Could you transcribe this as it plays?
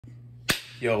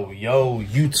Yo,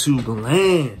 YouTube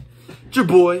land. It's your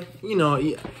boy. You know,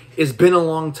 it's been a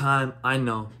long time. I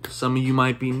know. Some of you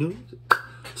might be new.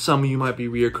 Some of you might be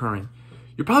reoccurring.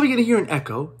 You're probably going to hear an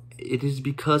echo. It is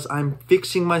because I'm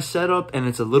fixing my setup and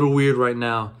it's a little weird right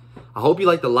now. I hope you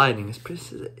like the lighting.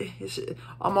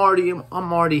 I'm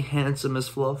already handsome as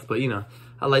fluff, but you know,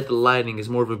 I like the lighting. It's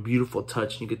more of a beautiful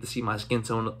touch. You get to see my skin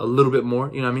tone a little bit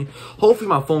more. You know what I mean? Hopefully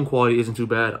my phone quality isn't too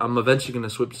bad. I'm eventually going to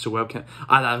switch to webcam.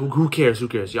 Who cares? Who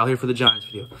cares? Y'all here for the Giants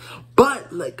video.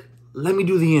 But, like, let me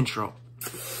do the intro.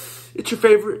 It's your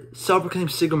favorite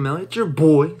self-proclaimed single male. It's your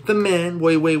boy, the man.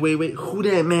 Wait. Who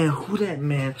that man? Who that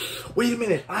man? Wait a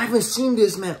minute. I haven't seen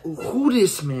this man. Who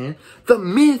this man? The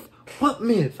myth. What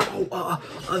myth?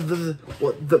 The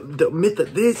myth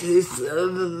of this is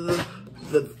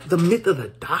the myth of the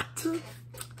doctor?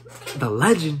 The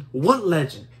legend? What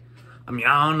legend? I mean,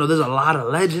 I don't know. There's a lot of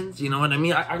legends. You know what I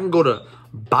mean? I can go to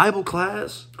Bible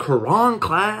class, Quran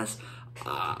class.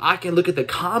 I can look at the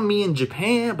kami in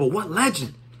Japan. But what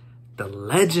legend? The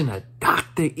legend of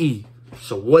Dr. E.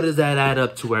 So what does that add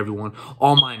up to, everyone?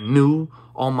 All my new,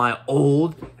 all my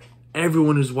old,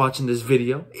 everyone who's watching this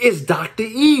video is Dr.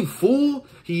 E, fool.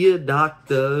 He a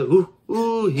doctor.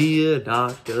 Ooh, he a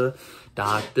doctor.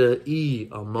 Dr. E.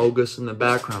 Amogus in the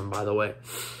background, by the way.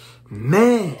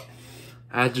 Man.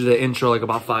 I had to do the intro like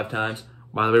about 5 times.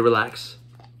 By the way, relax.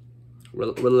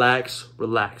 Relax.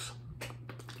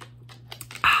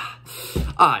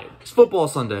 Alright, it's football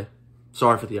Sunday.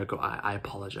 Sorry for the echo. I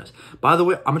apologize. By the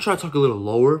way, I'm going to try to talk a little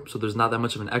lower so there's not that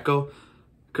much of an echo.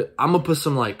 I'm going to put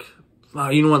some like,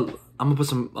 you know what? I'm going to put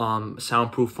some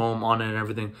soundproof foam on it and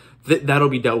everything. That'll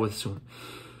be dealt with soon.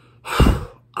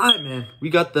 Alright, man. We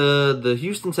got the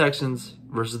Houston Texans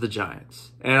versus the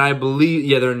Giants. And I believe,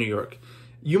 yeah, they're in New York.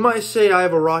 You might say I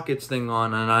have a Rockets thing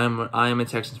on and I am a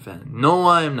Texans fan. No,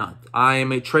 I am not. I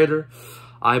am a traitor.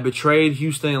 I betrayed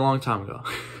Houston a long time ago.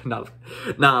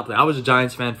 I was a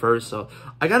Giants fan first, so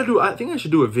I think I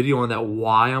should do a video on that,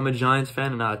 why I'm a Giants fan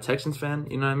and not a Texans fan.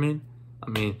 You know what I mean?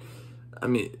 I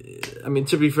mean,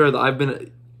 to be fair, I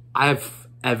have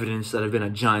evidence that I've been a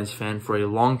Giants fan for a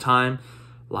long time.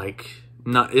 Like,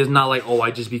 it's not like, oh, I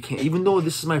just became, even though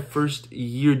this is my first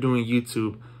year doing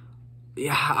YouTube,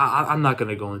 yeah, I'm not going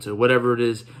to go into it. Whatever it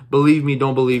is, believe me,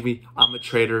 don't believe me, I'm a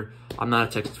traitor. I'm not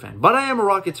a Texans fan. But I am a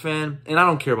Rockets fan, and I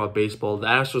don't care about baseball. The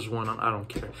Astros won, I don't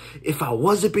care. If I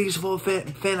was a baseball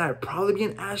fan, I'd probably be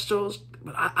an Astros,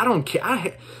 but I don't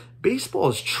care. Baseball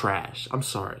is trash. I'm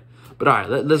sorry. But all right,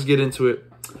 let's get into it.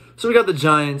 So we got the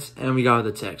Giants, and we got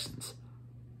the Texans.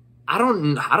 I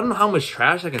don't know how much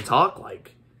trash I can talk.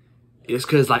 Like, it's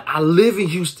because, like, I live in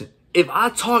Houston. If I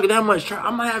talk that much trash,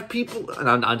 I might have people,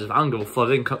 and I don't give a fuck.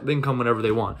 They can come whenever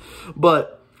they want.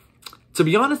 But to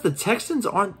be honest, the Texans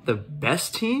aren't the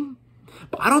best team,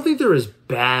 but I don't think they're as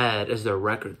bad as their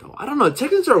record, though. I don't know. The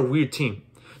Texans are a weird team.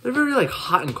 They're very, like,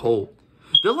 hot and cold.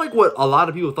 They're like what a lot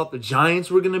of people thought the Giants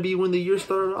were going to be when the year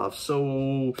started off.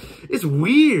 So it's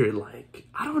weird. Like,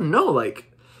 I don't know.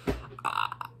 Like,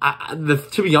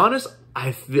 to be honest,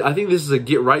 I think this is a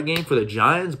get-right game for the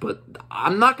Giants, but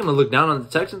I'm not going to look down on the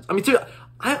Texans. I mean,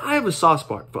 I have a soft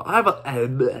spot, but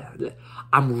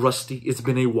I'm rusty. It's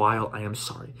been a while. I am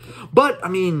sorry. But, I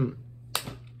mean,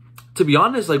 to be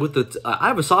honest, like, I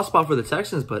have a soft spot for the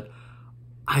Texans, but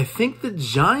I think the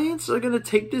Giants are going to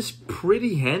take this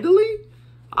pretty handily.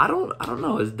 I don't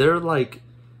know. Is there, like,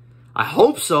 I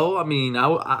hope so. I mean,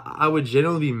 I would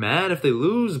genuinely be mad if they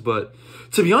lose, but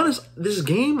to be honest, this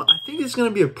game, I think it's going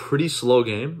to be a pretty slow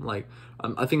game. Like,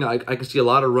 I think I can see a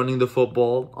lot of running the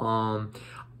football.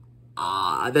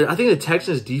 I think the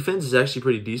Texans defense is actually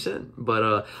pretty decent,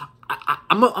 but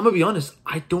I'm gonna be honest.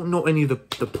 I don't know any of the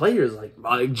players.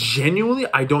 Like, genuinely,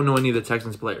 I don't know any of the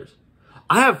Texans players.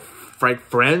 I have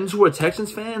friends who are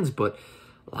Texans fans, but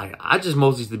like, I just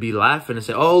mostly used to be laughing and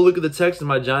say, oh, look at the Texans,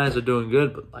 my Giants are doing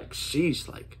good. But, like, sheesh,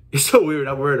 like, it's so weird.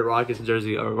 I'm wearing a Rockets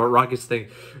jersey or a Rockets thing,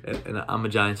 and I'm a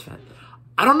Giants fan.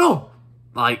 I don't know.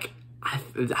 Like, I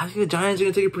think the Giants are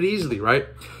going to take it pretty easily, right?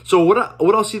 So, what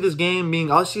I'll see this game being,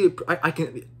 I'll see it,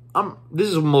 this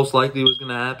is most likely what's going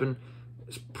to happen.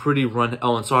 It's pretty run.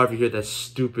 Oh, and sorry if you hear that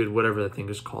stupid, whatever that thing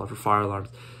is called for fire alarms.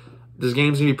 This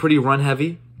game's going to be pretty run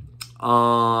heavy.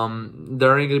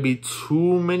 There ain't going to be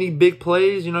too many big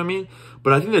plays, you know what I mean?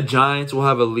 But I think the Giants will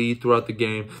have a lead throughout the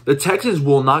game. The Texans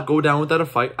will not go down without a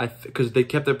fight because they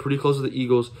kept it pretty close to the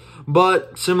Eagles.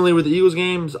 But similarly with the Eagles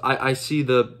games, I see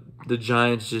the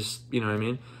Giants just, you know what I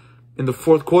mean? In the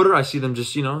fourth quarter, I see them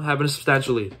just, you know, having a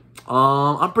substantial lead.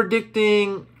 I'm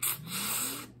predicting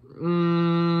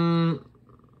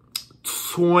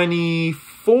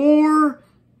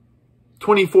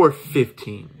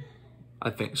 24-15. I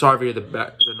think. Sorry if you hear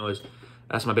the noise.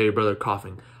 That's my baby brother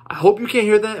coughing. I hope you can't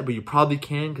hear that, but you probably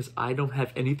can because I don't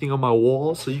have anything on my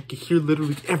wall, so you can hear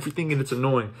literally everything, and it's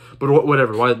annoying. But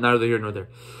whatever, why neither here nor there.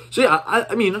 So yeah,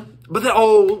 I mean, but then,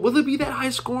 oh, will it be that high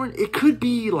scoring? It could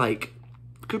be like,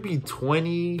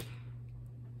 20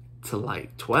 to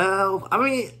like 12. I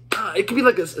mean, it could be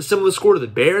like a similar score to the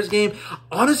Bears game.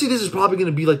 Honestly, this is probably going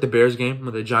to be like the Bears game,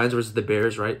 with the Giants versus the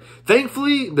Bears, right?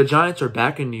 Thankfully, the Giants are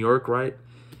back in New York, right?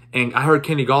 And I heard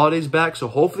Kenny Galladay's back, so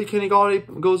hopefully Kenny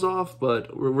Galladay goes off,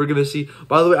 but we're going to see.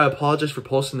 By the way, I apologize for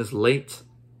posting this late.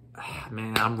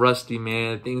 Man, I'm rusty,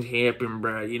 man. Things happen,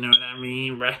 bro. You know what I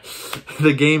mean, bro?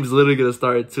 The game's literally going to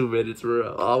start in 2 minutes,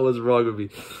 bro. Oh, what's wrong with me?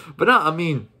 But no, I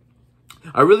mean,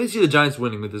 I really see the Giants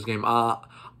winning with this game.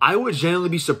 I would generally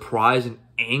be surprised and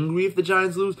angry if the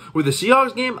Giants lose. With the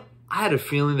Seahawks game, I had a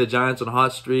feeling the Giants on a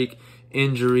hot streak,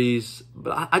 injuries,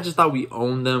 but I just thought we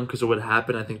owned them because of what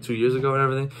happened, I think, 2 years ago and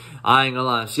everything. I ain't gonna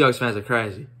lie, Seahawks fans are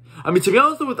crazy. I mean, to be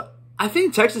honest with, I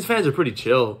think Texans fans are pretty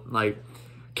chill. Like,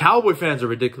 Cowboy fans are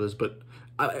ridiculous, but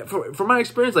from my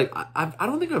experience, like, I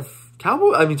don't think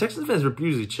Texans fans are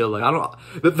usually chill. Like, I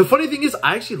don't. The funny thing is,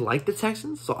 I actually like the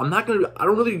Texans, so I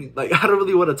don't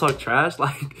really want to talk trash,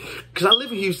 like, because I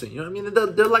live in Houston. You know what I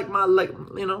mean? They're like my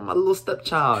my little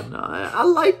stepchild. No, I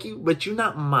like you, but you're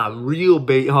not my real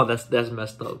baby. Oh, that's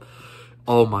messed up.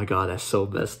 Oh my God, that's so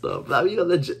messed up. I mean,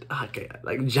 legit. Okay,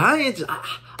 like Giants.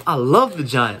 I love the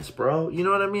Giants, bro. You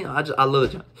know what I mean? I love the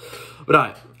Giants. But all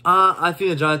right, I think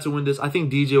the Giants will win this. I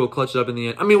think DJ will clutch it up in the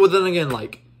end. I mean, well then again,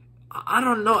 like, I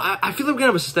don't know. I feel like we're gonna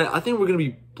have a sustain. I think we're gonna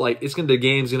be like, the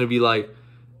game's gonna be like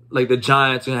the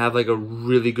Giants gonna have like a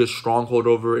really good stronghold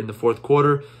over in the fourth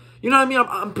quarter. You know what I mean?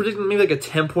 I'm predicting maybe like a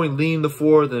 10-point lead in the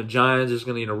fourth, and the Giants is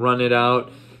gonna run it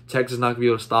out. Texas not gonna be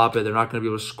able to stop it. They're not gonna be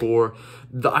able to score.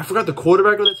 I forgot the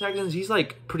quarterback of the Texans. He's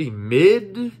like pretty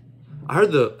mid. I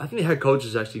think the head coach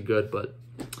is actually good, but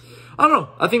I don't know.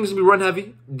 I think it's gonna be run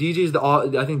heavy.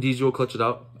 I think DJ will clutch it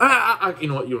out. You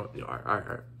know what? All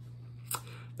right.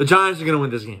 The Giants are going to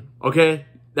win this game, okay?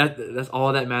 That's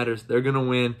all that matters. They're going to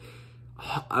win.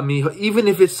 I mean, even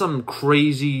if it's some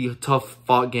crazy,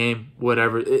 tough-fought game,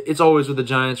 whatever, it's always with the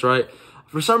Giants, right?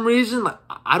 For some reason, like,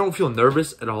 I don't feel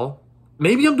nervous at all.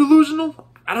 Maybe I'm delusional.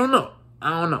 I don't know.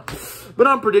 But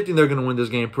I'm predicting they're going to win this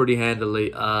game pretty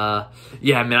handily.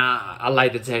 Yeah, man, I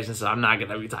like the Texans, so I'm not going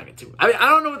to be talking to them. I mean, I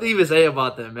don't know what to even say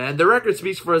about them, man. The record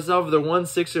speaks for itself. They're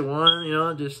 1-6-1, you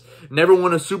know, just never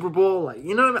won a Super Bowl. Like,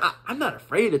 you know what I mean? I'm not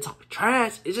afraid to talk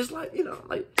trash. It's just like, you know,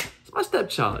 like, it's my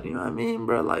stepchild, you know what I mean,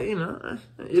 bro? Like, you know,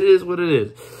 it is what it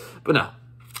is. But no,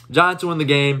 Giants win the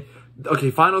game.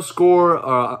 Okay, final score,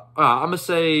 I'm going to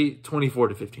say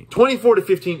 24-15.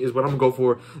 24-15 is what I'm going to go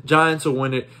for. Giants will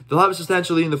win it. They'll have a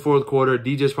substantial lead in the fourth quarter.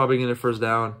 DJ's probably going to first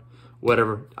down,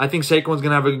 whatever. I think Saquon's going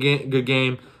to have a good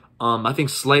game. I think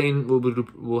Slayton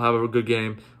will have a good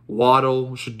game.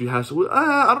 Waddle have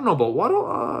I don't know about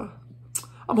Waddle.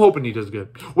 I'm hoping he does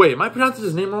good. Wait, am I pronouncing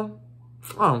his name wrong?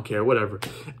 I don't care, whatever.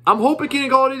 I'm hoping Kenny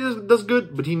Galladay does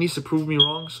good, but he needs to prove me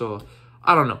wrong, so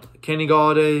I don't know. Kenny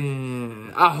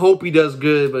Galladay, I hope he does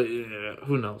good, but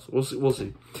who knows? We'll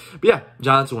see. But yeah,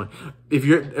 Giants win. If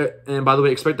you're, and by the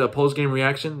way, expect a post-game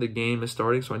reaction. The game is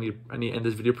starting, so I need to end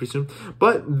this video pretty soon.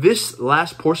 But this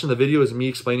last portion of the video is me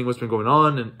explaining what's been going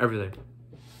on and everything.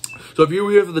 So if you're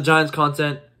here for the Giants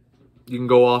content, you can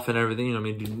go off and everything. You know what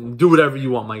I mean? Do whatever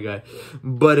you want, my guy.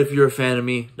 But if you're a fan of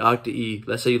me, Dr. E,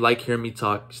 let's say you like hearing me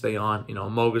talk, stay on. You know,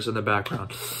 Mogus in the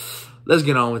background. Let's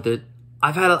get on with it.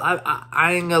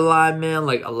 I ain't gonna lie, man,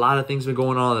 like a lot of things been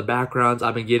going on in the backgrounds.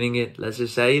 I've been getting it. Let's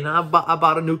just say, you know, I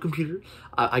bought a new computer.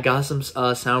 I got some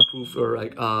soundproof or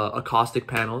like acoustic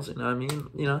panels, you know what I mean?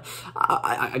 You know,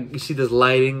 I see this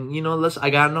lighting, you know, I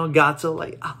got no gato,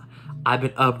 like I've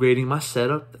been upgrading my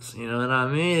setup, you know what I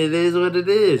mean? It is what it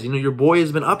is. You know, your boy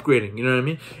has been upgrading, you know what I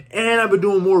mean? And I've been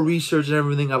doing more research and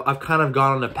everything. I've kind of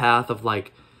gone on a path of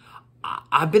like,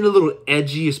 I've been a little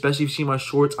edgy, especially if you see my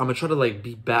shorts. I'm gonna try to like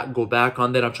go back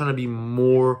on that. I'm trying to be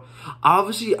more,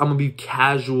 obviously I'm gonna be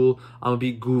casual, I'm gonna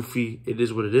be goofy. It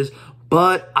is what it is.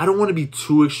 But I don't want to be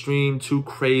too extreme, too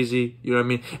crazy, you know what I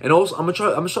mean? And also I'm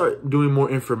gonna start doing more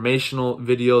informational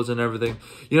videos and everything.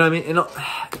 You know what I mean?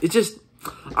 And it just,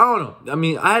 I don't know. I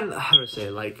mean, how do I say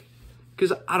it? Like,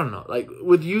 because I don't know, like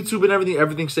with YouTube and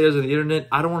everything stays on the internet.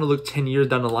 I don't want to look 10 years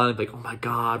down the line and be like, oh my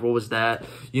God, what was that?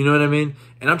 You know what I mean?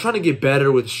 And I'm trying to get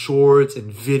better with shorts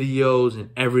and videos and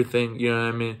everything. You know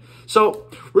what I mean? So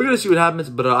we're going to see what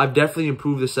happens, but I've definitely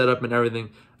improved the setup and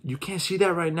everything. You can't see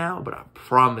that right now, but I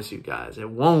promise you guys,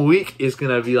 in 1 week, it's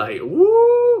going to be like,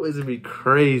 woo, it's going to be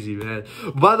crazy, man.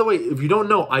 By the way, if you don't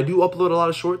know, I do upload a lot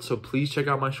of shorts, so please check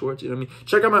out my shorts. You know what I mean?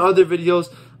 Check out my other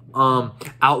videos.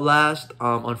 Outlast.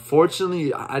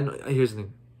 Unfortunately, here's the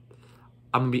thing.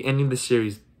 I'm gonna be ending the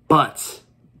series, but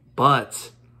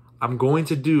I'm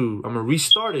gonna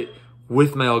restart it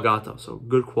with my Elgato. So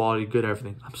good quality, good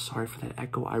everything. I'm sorry for that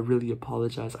echo. I really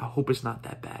apologize. I hope it's not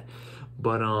that bad.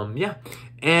 But yeah.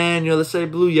 And let's say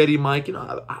Blue Yeti mic,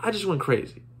 I just went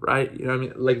crazy, right? You know what I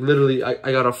mean? Like literally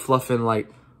I got a fluffing, like,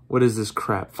 what is this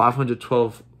crap?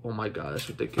 512. Oh my god, that's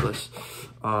ridiculous.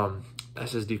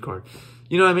 SSD card.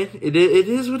 You know what I mean? It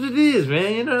is what it is,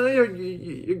 man.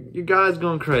 Your guy's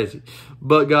going crazy.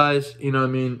 But guys, you know what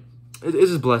I mean?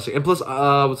 It's a blessing. And plus,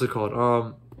 what's it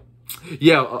called?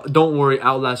 Yeah, don't worry,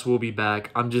 Outlast will be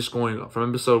back. I'm just going from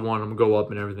episode 1. I'm gonna go up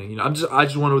and everything. I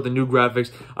just wanted with the new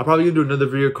graphics. I'm probably gonna do another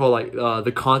video called like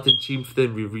the content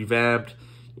chieftain revamped.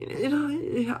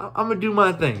 I'm gonna do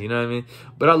my thing. You know what I mean?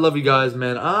 But I love you guys,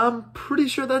 man. I'm pretty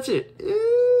sure that's it.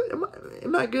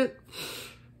 Am I good?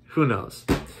 Who knows?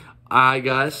 Alright,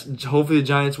 guys. Hopefully the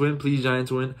Giants win. Please,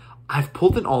 Giants win. I've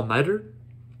pulled an all-nighter.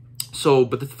 So,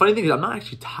 but the funny thing is, I'm not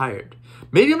actually tired.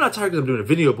 Maybe I'm not tired because I'm doing a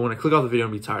video, but when I click off the video,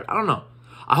 I'm going to be tired. I don't know.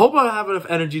 I hope I have enough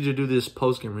energy to do this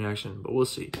post-game reaction, but we'll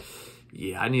see.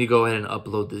 Yeah, I need to go ahead and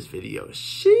upload this video.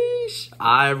 Sheesh.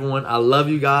 Alright, everyone. I love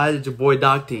you guys. It's your boy,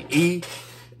 Dr. E.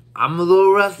 I'm a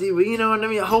little rusty, but you know what I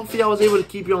mean? Hopefully I was able to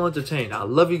keep you all entertained. I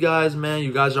love you guys, man.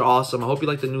 You guys are awesome. I hope you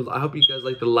like I hope you guys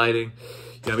like the lighting.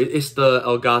 It's the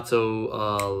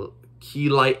Elgato Key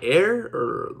Light Air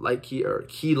or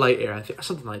Key Light Air, I think,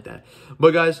 something like that.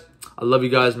 But guys, I love you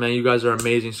guys, man. You guys are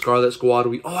amazing. Scarlet Squad,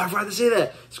 I forgot to say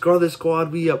that. Scarlet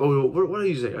Squad, we up. Oh, what do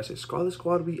you say? I say Scarlet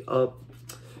Squad, we up.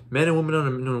 Men and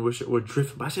women we're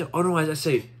drifting. But I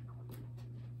say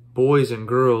boys and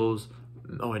girls.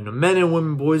 Oh, no, men and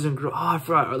women, boys and girls. Oh, I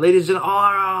forgot. Ladies and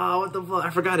what the fuck? I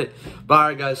forgot it. But all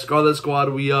right, guys. Scarlet Squad,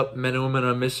 we up. Men and women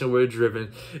on a mission. We're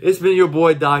driven. It's been your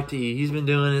boy, Dr. E. He's been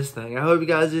doing his thing. I hope you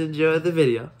guys enjoyed the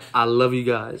video. I love you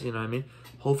guys. You know what I mean?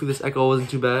 Hopefully this echo wasn't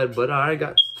too bad. But all right,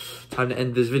 guys. Time to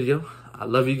end this video. I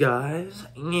love you guys.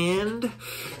 And